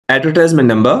Advertisement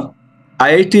number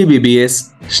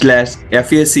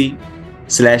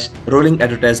IIT-BBS/FAC/rolling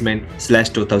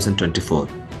advertisement/2024.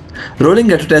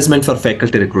 Rolling advertisement for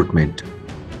faculty recruitment.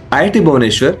 IIT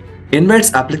Bhubaneshwar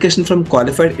invites application from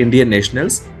qualified Indian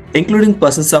nationals, including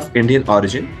persons of Indian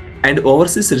origin and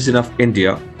overseas citizen of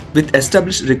India, with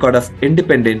established record of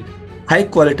independent,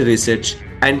 high-quality research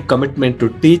and commitment to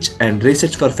teach and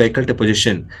research for faculty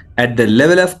position at the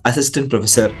level of Assistant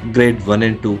Professor Grade 1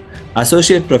 and 2,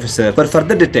 Associate Professor. For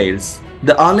further details,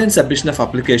 the online submission of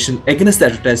application against the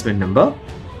advertisement number,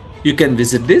 you can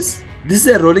visit this. This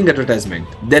is a rolling advertisement.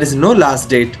 There is no last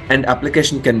date and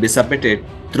application can be submitted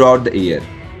throughout the year.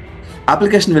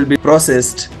 Application will be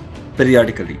processed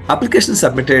periodically. Application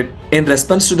submitted in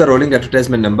response to the rolling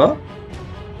advertisement number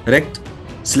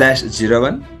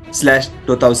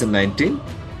Rect/01/2019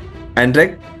 and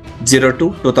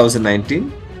Rect/02/2019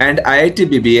 and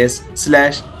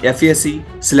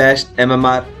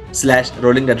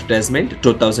IIT-BBS/FAC/MMR/rolling advertisement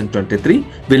 2023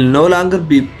 will no longer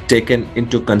be taken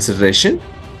into consideration.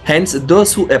 Hence, those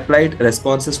who applied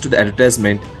responses to the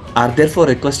advertisement are therefore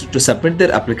requested to submit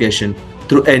their application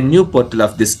through a new portal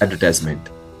of this advertisement.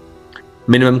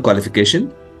 Minimum qualification: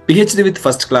 PhD with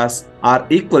first class or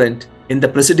equivalent in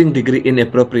the preceding degree in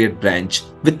appropriate branch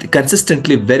with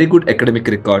consistently very good academic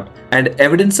record and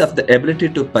evidence of the ability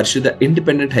to pursue the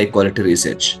independent high quality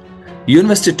research.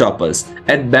 University toppers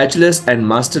at bachelor's and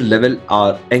master level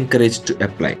are encouraged to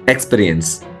apply. Experience: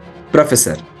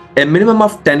 Professor. A minimum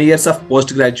of 10 years of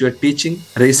postgraduate teaching,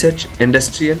 research,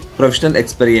 industrial, professional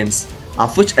experience, of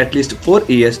which at least 4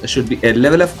 years should be a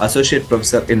level of associate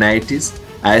professor in IITs,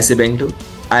 IISc Bangalore,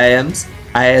 IIMs,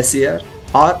 IISER,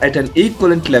 or at an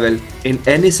equivalent level in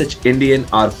any such Indian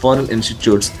or foreign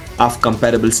institutes of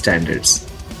comparable standards.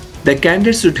 The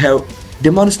candidates should have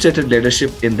demonstrated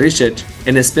leadership in research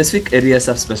in a specific areas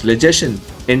of specialization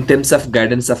in terms of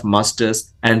guidance of masters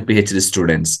and PhD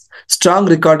students. Strong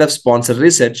record of sponsored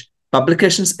research,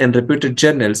 publications in reputed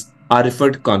journals or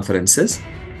referred conferences,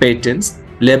 patents,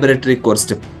 laboratory course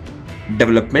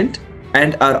development,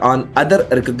 and are on other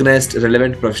recognized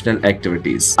relevant professional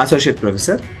activities. Associate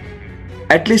Professor.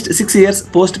 At least 6 years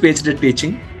post-PhD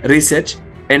teaching, research,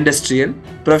 industrial,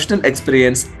 professional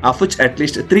experience, of which at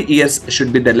least 3 years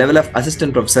should be the level of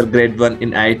Assistant Professor Grade 1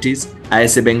 in IITs,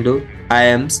 IISc Bangalore,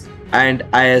 IIMs, and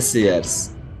IISERs,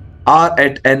 or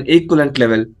at an equivalent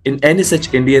level in any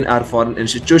such Indian or foreign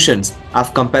institutions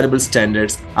of comparable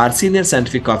standards, or senior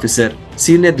scientific officer,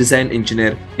 senior design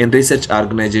engineer in research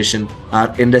organization or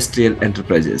industrial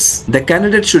enterprises. The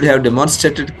candidate should have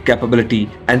demonstrated capability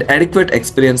and adequate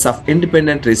experience of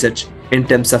independent research in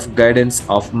terms of guidance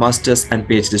of masters and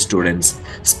PhD students,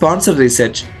 sponsored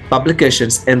research,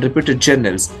 publications in reputed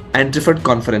journals and referred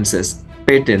conferences,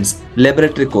 patents,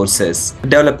 laboratory courses,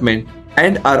 development,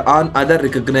 and are on other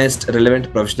recognized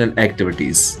relevant professional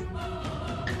activities.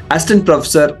 Assistant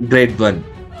Professor Grade 1.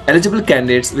 Eligible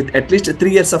candidates with at least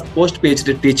 3 years of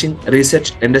post-PhD teaching,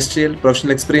 research, industrial,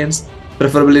 professional experience,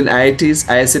 preferably in IITs,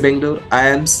 IISc Bangalore,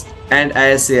 IIMs, and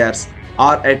IISERs,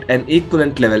 or at an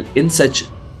equivalent level in such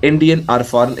Indian or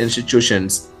foreign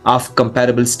institutions of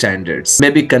comparable standards, may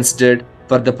be considered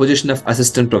for the position of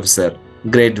Assistant Professor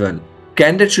Grade 1.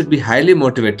 Candidates should be highly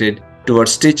motivated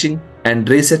towards teaching and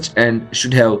research and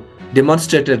should have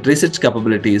demonstrated research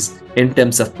capabilities in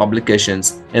terms of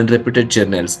publications in reputed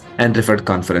journals and referred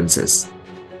conferences.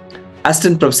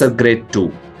 Assistant Professor Grade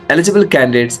 2. Eligible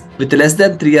candidates with less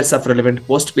than 3 years of relevant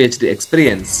post-PhD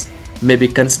experience may be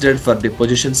considered for the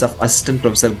positions of Assistant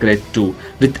Professor Grade 2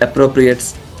 with appropriate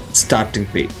starting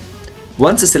pay.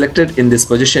 Once selected in this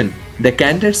position, the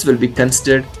candidates will be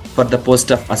considered for the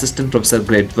post of Assistant Professor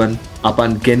Grade 1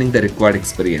 upon gaining the required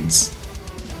experience.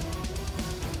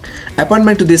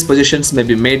 Appointment to these positions may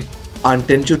be made on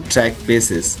tentative track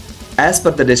basis as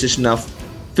per the decision of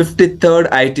 53rd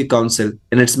IIT Council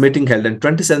in its meeting held on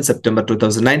 27 September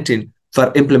 2019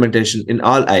 for implementation in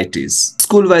all IITs.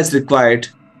 School-wise required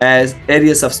as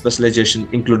areas of specialization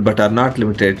include but are not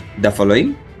limited the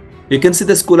following. You can see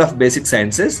the School of Basic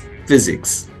Sciences,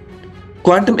 Physics,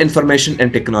 Quantum Information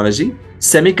and Technology,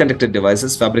 Semiconductor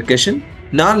Devices Fabrication,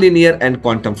 Nonlinear and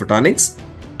Quantum Photonics,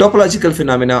 Topological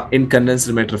Phenomena in Condensed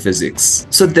Matter Physics.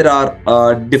 So there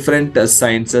are different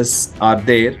sciences are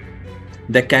there.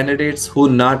 The candidates who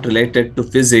not related to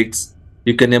physics,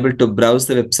 you can able to browse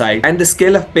the website. And the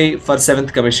scale of pay for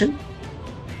 7th Commission.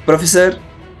 Professor,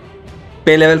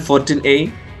 pay level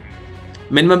 14A.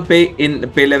 Minimum pay in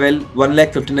pay level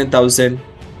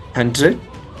 1,59,100.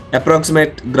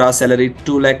 Approximate gross salary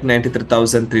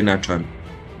 2,93,301.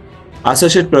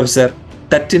 Associate Professor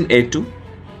 13A2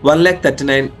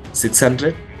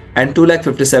 1,39,600 and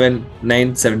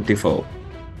 2,57,974.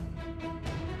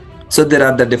 So there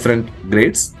are the different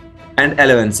grades and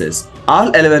allowances. All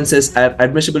allowances are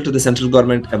admissible to the central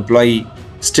government employee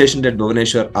stationed at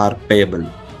Bhubaneshwar are payable.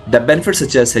 The benefits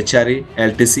such as HRA,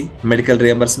 LTC, medical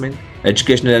reimbursement,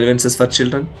 educational allowances for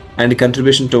children, and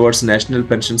contribution towards national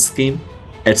pension scheme,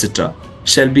 etc.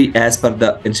 shall be as per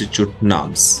the institute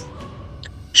norms.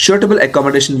 Suitable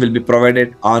accommodation will be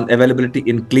provided on availability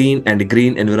in clean and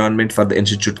green environment for the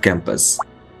institute campus.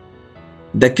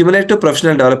 The cumulative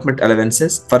professional development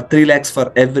allowances for 3 lakhs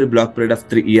for every block period of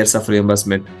 3 years of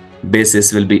reimbursement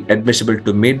basis will be admissible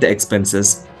to meet the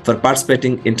expenses for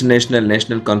participating international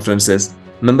national conferences,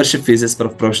 membership fees for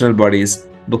professional bodies,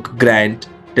 book grant,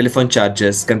 telephone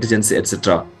charges, contingency,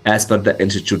 etc. as per the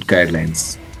institute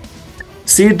guidelines.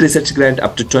 Seed research grant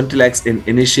up to 20 lakhs in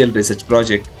initial research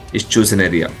project is chosen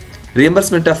area.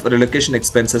 Reimbursement of relocation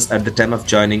expenses at the time of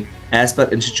joining as per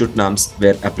institute norms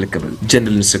where applicable.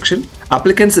 General instruction.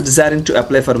 Applicants desiring to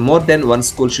apply for more than one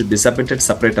school should be submitted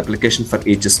separate application for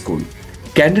each school.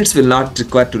 Candidates will not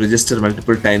require to register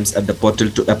multiple times at the portal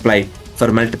to apply for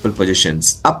multiple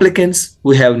positions. Applicants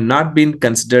who have not been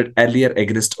considered earlier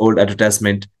against old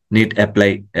advertisement need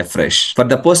apply afresh. For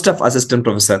the post of assistant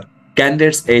professor,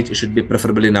 candidate's age should be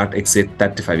preferably not exceed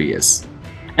 35 years.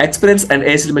 Experience and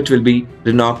age limit will be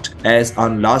revoked as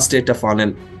on last date of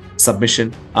online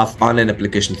submission of online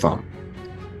application form.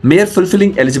 Mere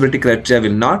fulfilling eligibility criteria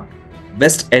will not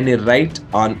vest any right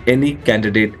on any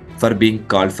candidate for being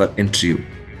called for interview.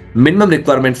 Minimum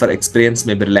requirement for experience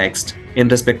may be relaxed in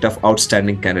respect of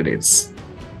outstanding candidates.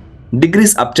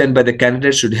 Degrees obtained by the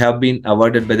candidate should have been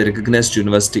awarded by the recognized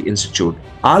university institute.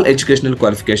 All educational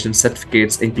qualification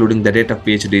certificates, including the date of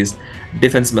PhDs,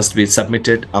 defense must be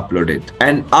submitted, uploaded.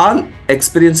 And all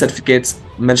experience certificates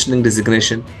mentioning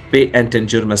designation, pay and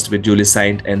tenure must be duly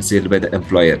signed and sealed by the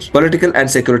employer. Political and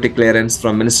security clearance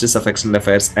from Ministries of External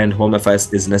Affairs and Home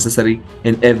Affairs is necessary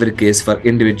in every case for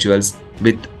individuals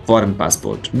with foreign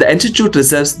passport. The institute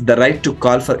reserves the right to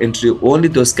call for interview only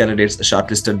those candidates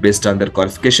shortlisted based on their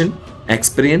qualification,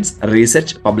 experience,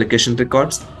 research, publication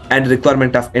records, and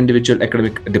requirement of individual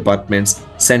academic departments,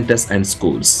 centers, and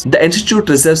schools. The institute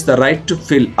reserves the right to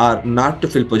fill or not to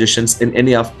fill positions in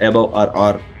any of above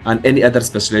or on any other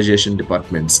specialization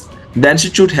departments. The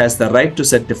institute has the right to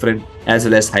set different as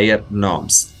well as higher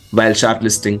norms while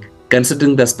shortlisting,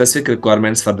 considering the specific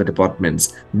requirements for the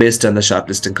departments based on the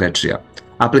shortlisting criteria.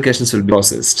 Applications will be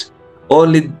processed.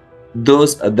 Only the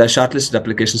shortlisted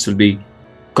applications will be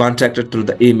contacted through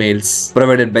the emails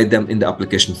provided by them in the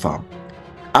application form.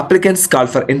 Applicants called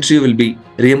for interview will be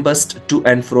reimbursed to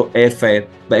and fro airfare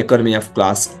by economy of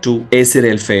class 2 AC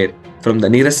rail fare from the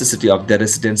nearest city of their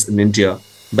residence in India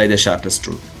by the shortest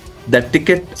route. The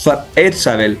ticket for air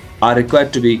travel are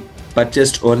required to be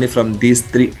purchased only from these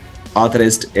 3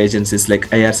 authorized agencies like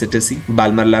IRCTC,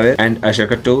 Balmer Laver, and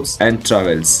Ashoka Tours and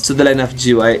Travels. So the line of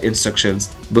GUI instructions,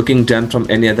 booking done from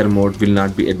any other mode will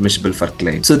not be admissible for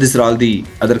claim. So these are all the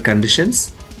other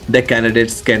conditions. The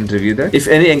candidates can review that. If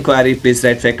any inquiry, please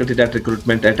write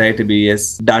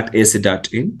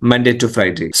faculty.recruitment@iitbs.ac.in Monday to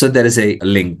Friday. So there is a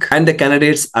link. And the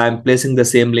candidates, I am placing the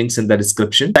same links in the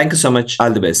description. Thank you so much.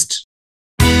 All the best.